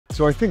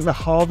So I think the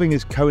halving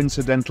is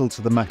coincidental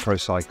to the macro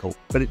cycle,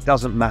 but it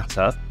doesn't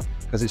matter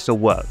because it still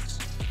works.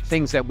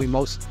 Things that we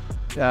most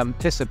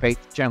anticipate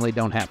generally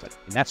don't happen.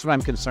 And that's what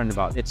I'm concerned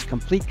about. It's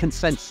complete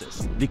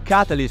consensus. The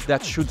catalyst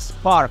that should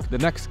spark the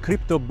next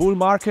crypto bull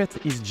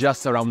market is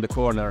just around the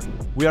corner.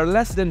 We are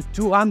less than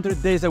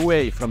 200 days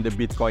away from the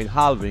Bitcoin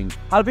halving.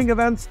 Halving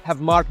events have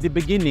marked the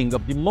beginning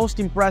of the most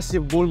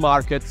impressive bull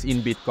markets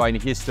in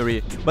Bitcoin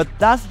history. But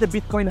does the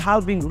Bitcoin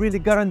halving really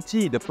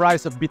guarantee the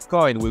price of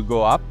Bitcoin will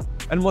go up?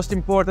 And most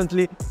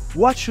importantly,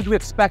 what should we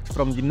expect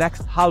from the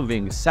next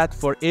halving set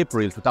for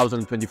April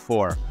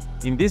 2024?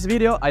 In this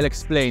video, I'll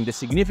explain the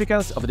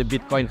significance of the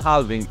Bitcoin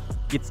halving,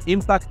 its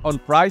impact on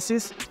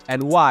prices,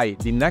 and why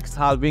the next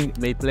halving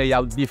may play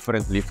out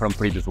differently from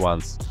previous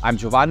ones. I'm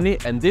Giovanni,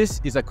 and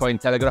this is a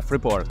Cointelegraph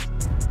Report.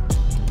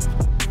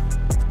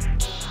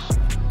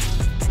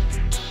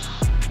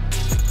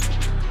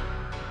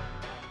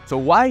 So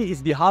why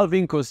is the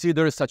halving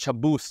considered such a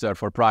booster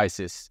for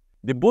prices?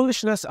 The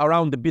bullishness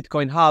around the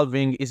Bitcoin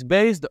halving is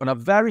based on a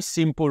very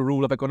simple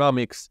rule of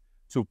economics: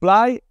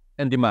 supply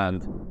and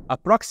demand.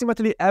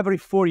 Approximately every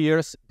 4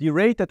 years, the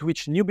rate at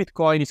which new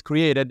Bitcoin is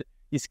created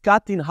is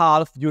cut in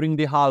half during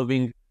the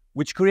halving,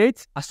 which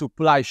creates a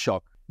supply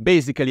shock.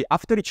 Basically,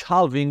 after each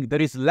halving,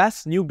 there is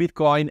less new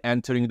Bitcoin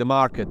entering the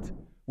market,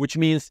 which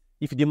means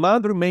if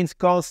demand remains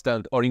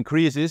constant or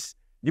increases,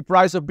 the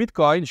price of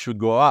Bitcoin should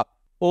go up.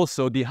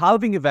 Also, the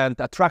halving event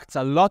attracts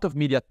a lot of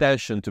media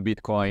attention to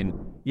Bitcoin.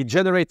 It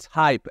generates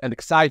hype and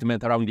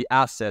excitement around the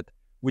asset,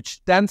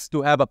 which tends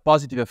to have a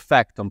positive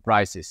effect on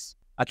prices.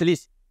 At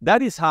least,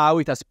 that is how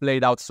it has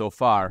played out so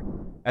far.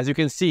 As you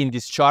can see in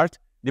this chart,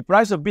 the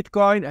price of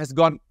Bitcoin has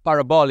gone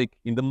parabolic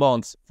in the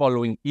months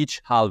following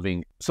each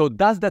halving. So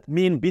does that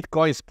mean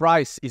Bitcoin's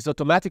price is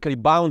automatically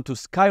bound to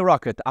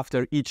skyrocket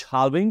after each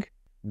halving?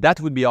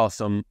 That would be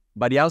awesome,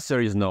 but the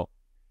answer is no.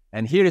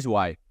 And here is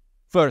why.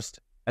 First,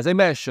 as I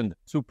mentioned,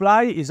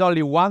 supply is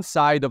only one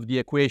side of the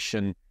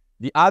equation.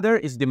 The other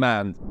is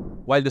demand.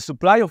 While the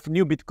supply of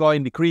new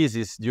Bitcoin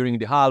decreases during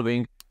the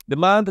halving,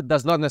 demand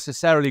does not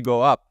necessarily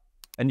go up.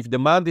 And if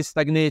demand is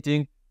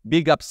stagnating,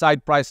 big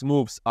upside price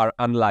moves are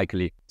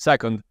unlikely.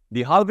 Second,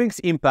 the halving's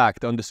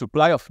impact on the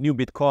supply of new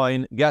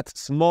Bitcoin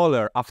gets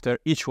smaller after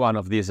each one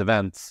of these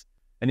events,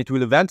 and it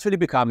will eventually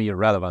become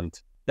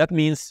irrelevant. That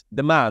means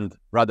demand,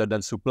 rather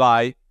than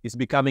supply, is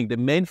becoming the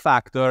main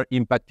factor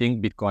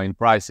impacting Bitcoin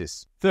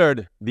prices.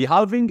 Third, the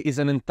halving is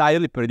an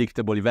entirely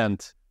predictable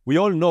event. We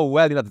all know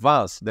well in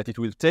advance that it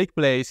will take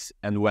place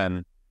and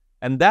when,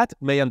 and that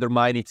may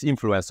undermine its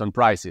influence on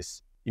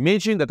prices.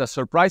 Imagine that a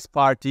surprise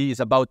party is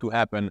about to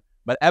happen,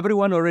 but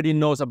everyone already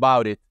knows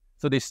about it,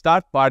 so they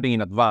start partying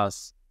in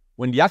advance.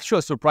 When the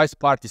actual surprise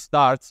party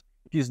starts,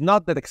 it is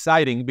not that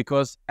exciting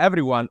because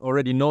everyone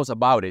already knows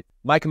about it.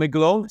 Mike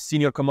McGlone,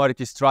 senior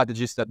commodity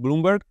strategist at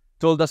Bloomberg,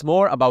 told us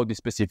more about this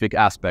specific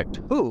aspect.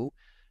 Who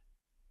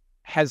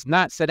has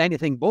not said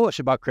anything bullish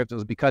about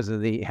cryptos because of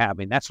the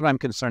halving? That's what I'm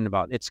concerned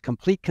about. It's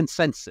complete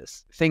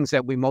consensus. Things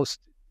that we most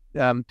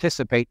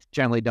anticipate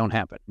generally don't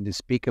happen. And to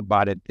speak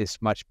about it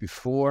this much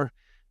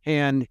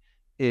beforehand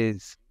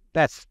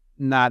that's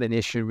not an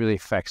issue that really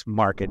affects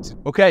markets.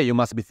 Okay, you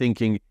must be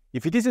thinking,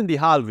 if it isn't the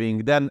halving,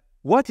 then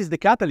what is the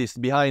catalyst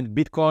behind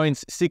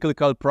Bitcoin's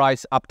cyclical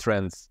price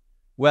uptrends?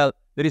 Well,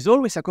 there is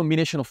always a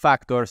combination of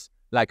factors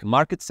like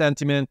market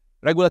sentiment,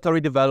 regulatory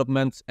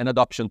developments, and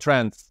adoption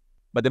trends.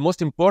 But the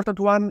most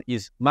important one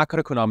is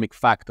macroeconomic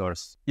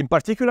factors. In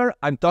particular,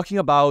 I'm talking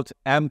about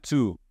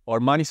M2, or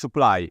money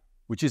supply,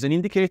 which is an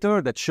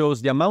indicator that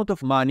shows the amount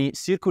of money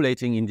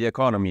circulating in the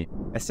economy.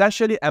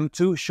 Essentially,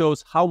 M2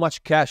 shows how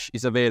much cash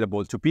is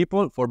available to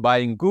people for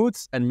buying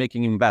goods and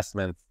making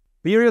investments.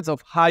 Periods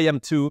of high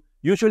M2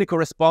 usually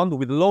correspond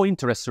with low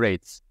interest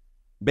rates.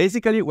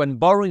 Basically, when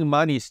borrowing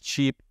money is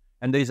cheap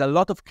and there is a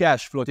lot of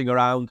cash floating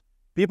around,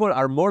 people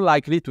are more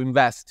likely to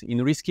invest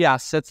in risky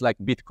assets like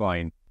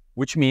Bitcoin,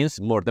 which means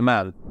more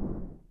demand.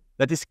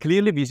 That is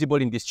clearly visible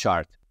in this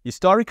chart.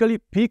 Historically,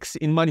 peaks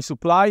in money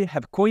supply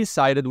have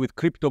coincided with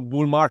crypto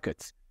bull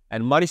markets,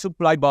 and money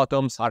supply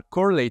bottoms are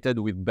correlated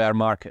with bear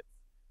markets.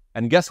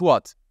 And guess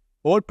what?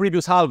 All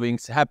previous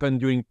halvings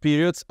happened during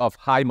periods of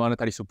high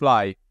monetary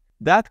supply.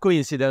 That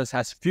coincidence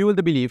has fueled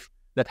the belief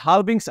that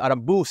halvings are a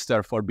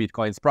booster for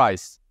Bitcoin's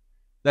price.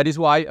 That is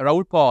why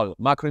Raoul Pal,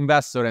 macro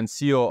investor and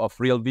CEO of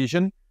Real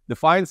Vision,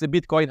 defines the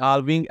Bitcoin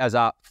halving as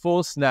a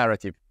false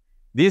narrative.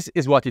 This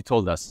is what he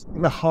told us.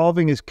 The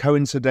halving is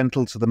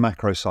coincidental to the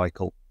macro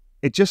cycle.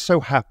 It just so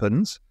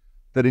happens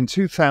that in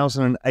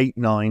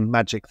 2008-9,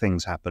 magic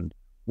things happened.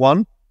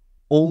 One,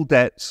 all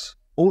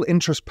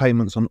interest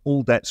payments on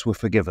all debts were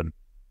forgiven.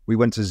 We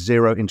went to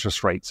zero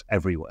interest rates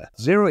everywhere.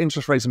 Zero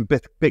interest rates and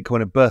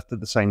Bitcoin had birthed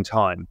at the same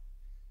time.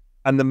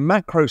 And the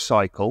macro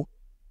cycle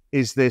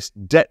is this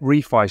debt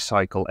refi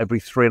cycle every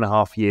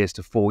 3.5 years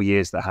to 4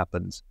 years that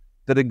happens,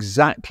 that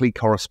exactly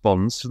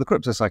corresponds to the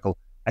crypto cycle.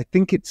 I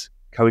think it's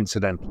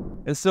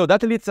coincidental. And so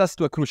that leads us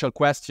to a crucial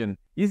question.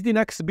 Is the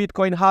next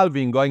Bitcoin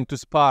halving going to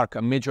spark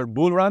a major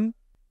bull run?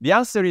 The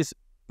answer is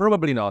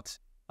probably not,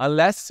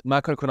 unless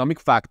macroeconomic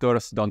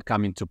factors don't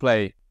come into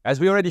play. As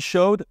we already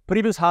showed,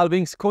 previous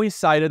halvings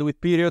coincided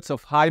with periods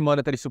of high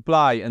monetary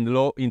supply and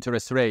low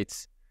interest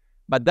rates.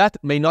 But that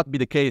may not be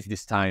the case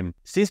this time.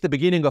 Since the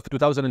beginning of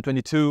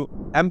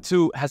 2022,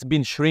 M2 has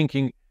been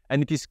shrinking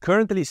and it is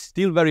currently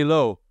still very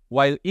low,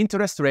 while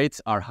interest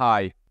rates are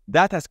high.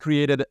 That has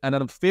created an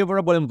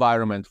unfavorable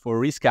environment for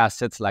risk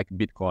assets like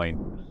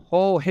Bitcoin.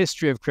 Whole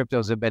history of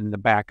cryptos have been in the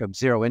back of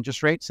zero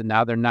interest rates, and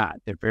now they're not.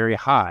 They're very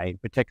high,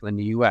 particularly in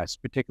the US,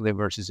 particularly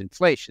versus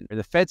inflation.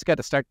 The Fed's got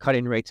to start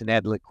cutting rates and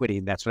add liquidity,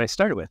 and that's what I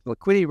started with.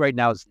 Liquidity right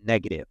now is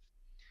negative.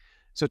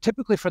 So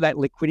typically for that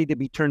liquidity to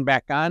be turned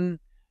back on,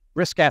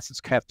 risk assets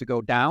have to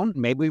go down.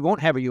 Maybe we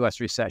won't have a US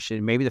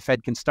recession. Maybe the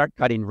Fed can start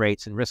cutting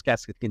rates and risk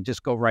assets can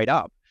just go right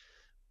up.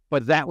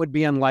 But that would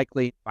be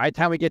unlikely. By the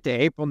time we get to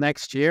April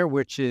next year,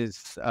 which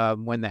is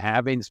when the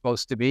halving is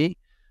supposed to be,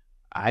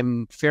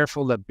 I'm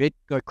fearful that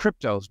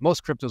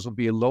most cryptos will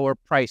be lower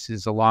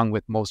prices along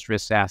with most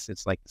risk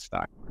assets like the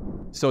stock.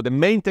 So the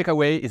main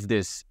takeaway is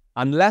this.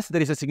 Unless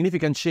there is a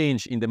significant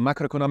change in the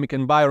macroeconomic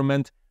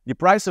environment, the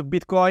price of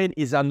Bitcoin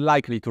is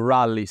unlikely to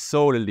rally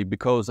solely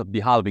because of the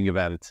halving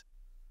event.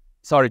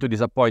 Sorry to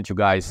disappoint you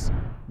guys.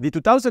 The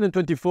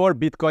 2024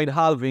 Bitcoin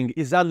halving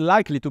is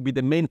unlikely to be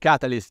the main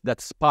catalyst that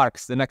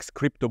sparks the next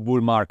crypto bull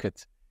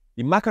market.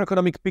 The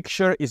macroeconomic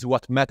picture is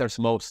what matters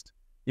most.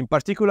 In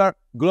particular,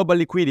 global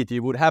liquidity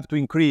would have to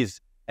increase,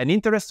 and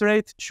interest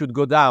rates should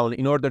go down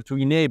in order to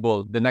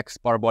enable the next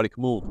parabolic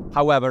move.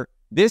 However,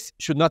 this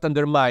should not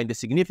undermine the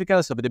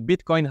significance of the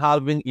Bitcoin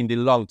halving in the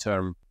long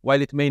term.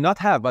 While it may not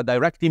have a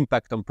direct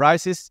impact on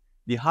prices,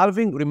 the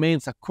halving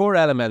remains a core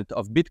element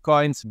of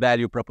Bitcoin's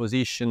value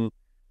proposition,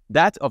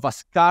 that of a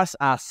scarce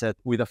asset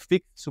with a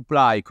fixed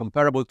supply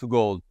comparable to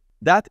gold.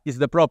 That is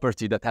the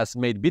property that has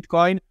made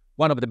Bitcoin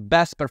one of the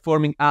best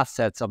performing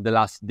assets of the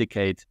last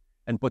decade,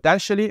 and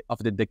potentially of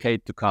the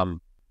decade to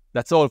come.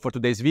 That's all for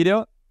today's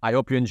video. I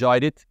hope you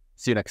enjoyed it.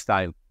 See you next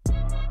time.